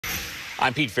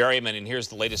I'm Pete Ferryman, and here's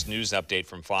the latest news update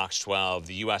from Fox 12.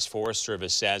 The U.S. Forest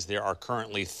Service says there are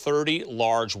currently 30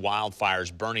 large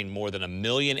wildfires burning more than 1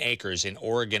 million acres in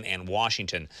Oregon and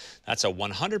Washington. That's a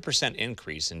 100%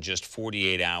 increase in just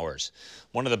 48 hours.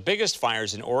 One of the biggest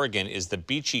fires in Oregon is the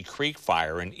Beachy Creek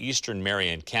Fire in eastern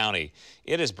Marion County.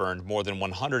 It has burned more than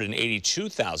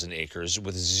 182,000 acres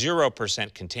with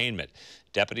 0% containment.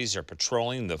 Deputies are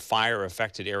patrolling the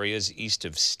fire-affected areas east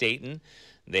of Staten.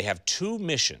 They have two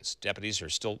missions. Deputies are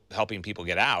still helping people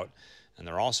get out, and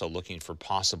they're also looking for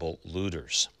possible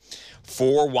looters.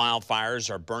 4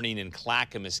 wildfires are burning in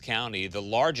Clackamas County. The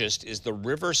largest is the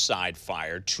Riverside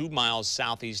Fire, 2 miles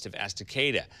southeast of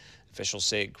Estacada. Officials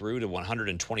say it grew to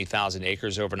 120,000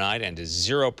 acres overnight and is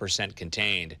 0%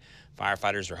 contained.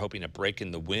 Firefighters are hoping a break in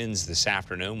the winds this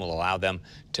afternoon will allow them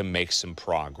to make some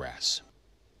progress.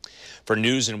 For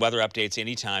news and weather updates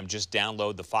anytime, just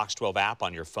download the Fox 12 app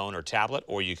on your phone or tablet,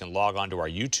 or you can log on to our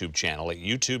YouTube channel at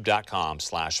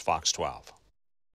youtube.com/Fox12.